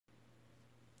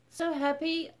so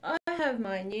happy. I have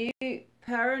my new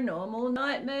Paranormal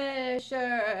Nightmare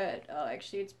shirt. Oh,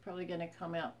 actually, it's probably going to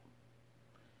come out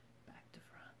back to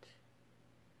front.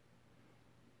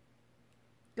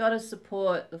 Gotta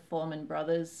support the Fourman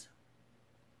Brothers.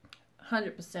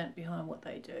 100% behind what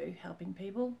they do, helping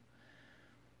people.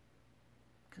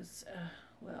 Because,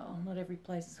 well, not every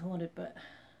place is haunted, but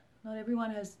not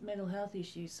everyone has mental health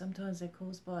issues. Sometimes they're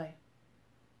caused by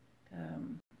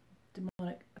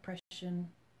demonic oppression,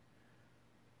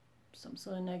 some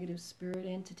sort of negative spirit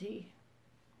entity.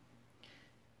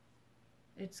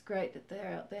 It's great that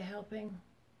they're out there helping.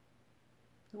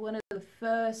 One of the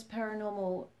first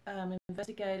paranormal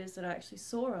investigators that I actually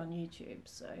saw on YouTube,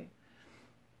 so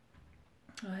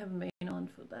I haven't been on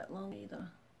for that long either.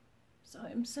 So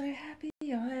I'm so happy. I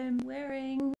am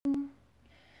wearing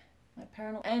my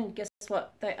paranormal, and guess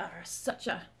what? They are such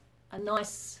a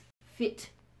nice fit.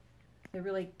 They're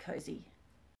really cozy.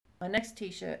 My next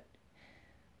t-shirt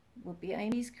will be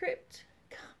Amy's Crypt.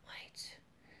 Can't wait.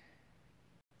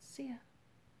 See ya.